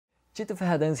Chito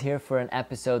Fahadang's here for an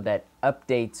episode that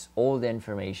updates old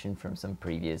information from some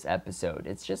previous episode.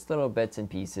 It's just little bits and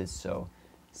pieces, so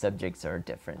subjects are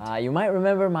different. You might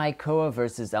remember my Kowa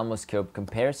versus Elmo scope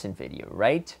comparison video,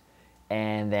 right?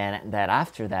 And then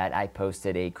after that, I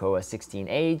posted a Kowa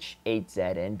 16H,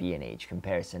 8Z, and B&H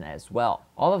comparison as well.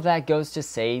 All of that goes to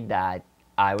say that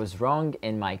I was wrong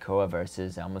in my Kowa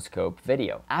versus Elmo scope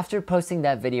video. After posting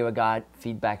that video, I got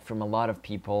feedback from a lot of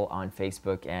people on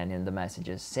Facebook and in the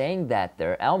messages saying that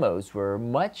their Elmos were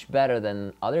much better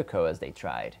than other Kowas they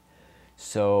tried.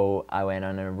 So I went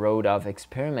on a road of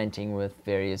experimenting with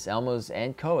various Elmos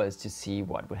and Kowas to see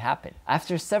what would happen.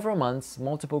 After several months,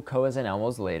 multiple Kowas and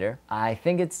Elmos later, I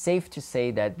think it's safe to say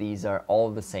that these are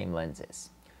all the same lenses.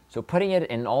 So putting it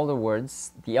in all the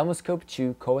words, the Elmo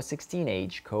II, Kowa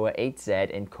 16H, Kowa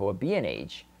 8Z, and Kowa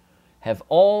B&H have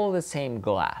all the same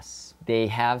glass. They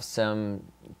have some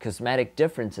cosmetic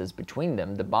differences between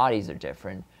them. The bodies are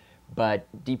different, but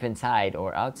deep inside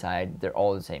or outside, they're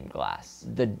all the same glass.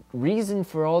 The reason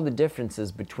for all the differences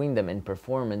between them in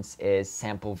performance is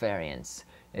sample variance.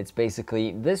 It's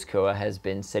basically this Kowa has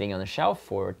been sitting on the shelf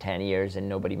for 10 years and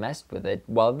nobody messed with it,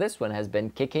 while this one has been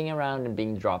kicking around and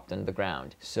being dropped on the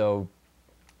ground. So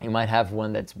you might have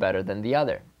one that's better than the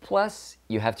other. Plus,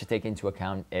 you have to take into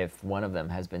account if one of them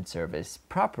has been serviced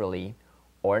properly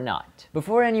or not.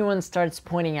 Before anyone starts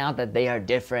pointing out that they are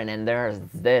different and there's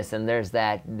this and there's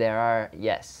that, there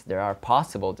are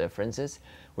possible differences,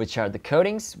 which are the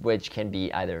coatings, which can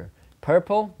be either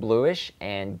purple, bluish,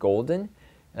 and golden,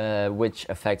 which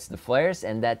affects the flares,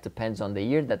 and that depends on the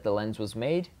year that the lens was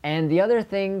made. And the other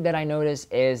thing that I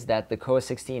noticed is that the Kowa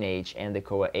 16H and the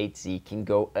Kowa 8Z can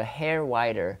go a hair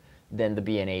wider than the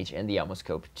B&H and the Elmo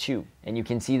II. And you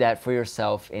can see that for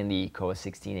yourself in the Kowa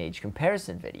 16H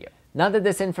comparison video. Now that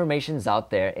this information's out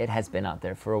there, it has been out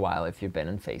there for a while if you've been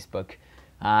on Facebook.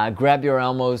 Grab your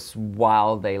Elmos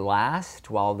while they last,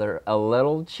 while they're a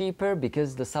little cheaper,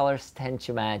 because the sellers tend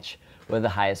to match with the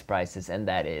highest prices, and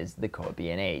that is the Kowa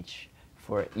B&H,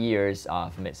 for years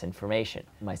of misinformation,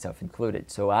 myself included.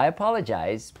 So I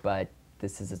apologize, but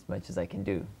this is as much as I can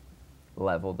do.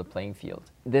 Level the playing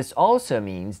field. This also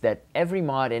means that every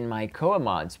mod in my Kowa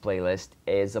mods playlist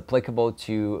is applicable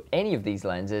to any of these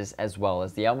lenses, as well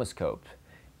as the Elmo scope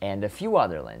and a few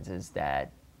other lenses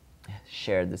that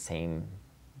share the same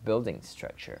building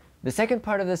structure. The second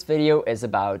part of this video is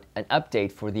about an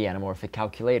update for the Anamorphic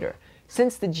Calculator.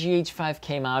 Since the GH5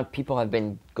 came out, people have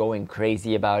been going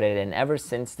crazy about it, and ever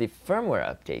since the firmware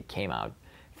update came out,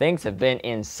 things have been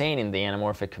insane in the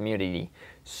anamorphic community.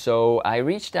 So I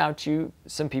reached out to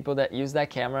some people that use that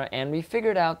camera, and we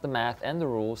figured out the math and the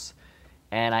rules,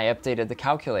 and I updated the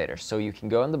calculator. So you can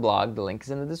go on the blog, the link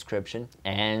is in the description,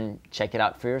 and check it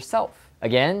out for yourself.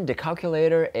 Again, the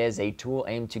calculator is a tool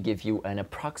aimed to give you an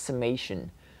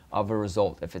approximation of a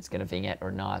result, if it's going to vignette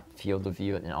or not, field of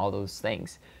view, and all those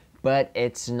things. But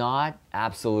it's not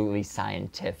absolutely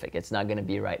scientific. It's not going to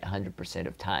be right 100%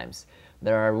 of times.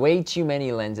 There are way too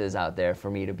many lenses out there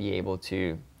for me to be able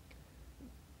to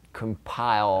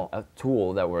compile a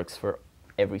tool that works for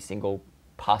every single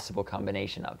possible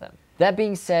combination of them. That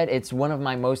being said, it's one of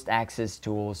my most accessed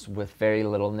tools with very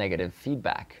little negative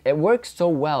feedback. It works so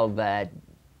well that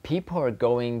people are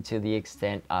going to the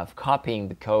extent of copying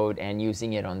the code and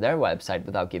using it on their website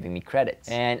without giving me credits.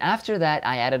 And after that,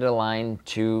 I added a line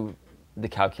to the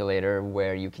calculator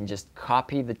where you can just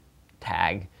copy the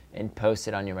tag and post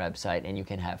it on your website, and you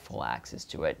can have full access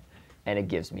to it, and it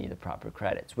gives me the proper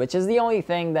credits, which is the only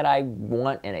thing that I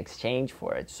want in exchange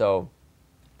for it. So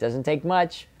it doesn't take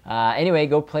much. Anyway,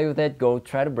 go play with it, go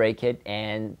try to break it,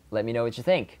 and let me know what you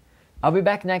think. I'll be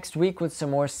back next week with some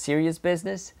more serious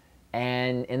business.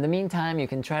 And in the meantime, you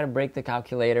can try to break the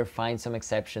calculator, find some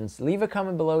exceptions. Leave a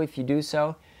comment below if you do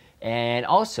so. And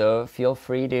also, feel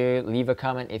free to leave a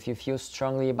comment if you feel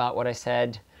strongly about what I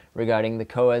said regarding the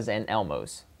Kowas and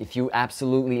Elmos. If you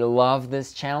absolutely love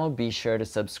this channel, be sure to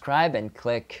subscribe and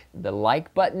click the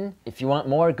like button. If you want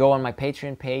more, go on my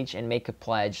Patreon page and make a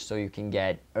pledge so you can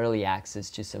get early access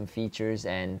to some features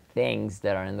and things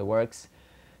that are in the works,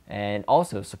 and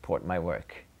also support my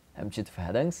work. I'm Chito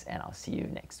Fahadang, and I'll see you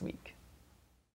next week.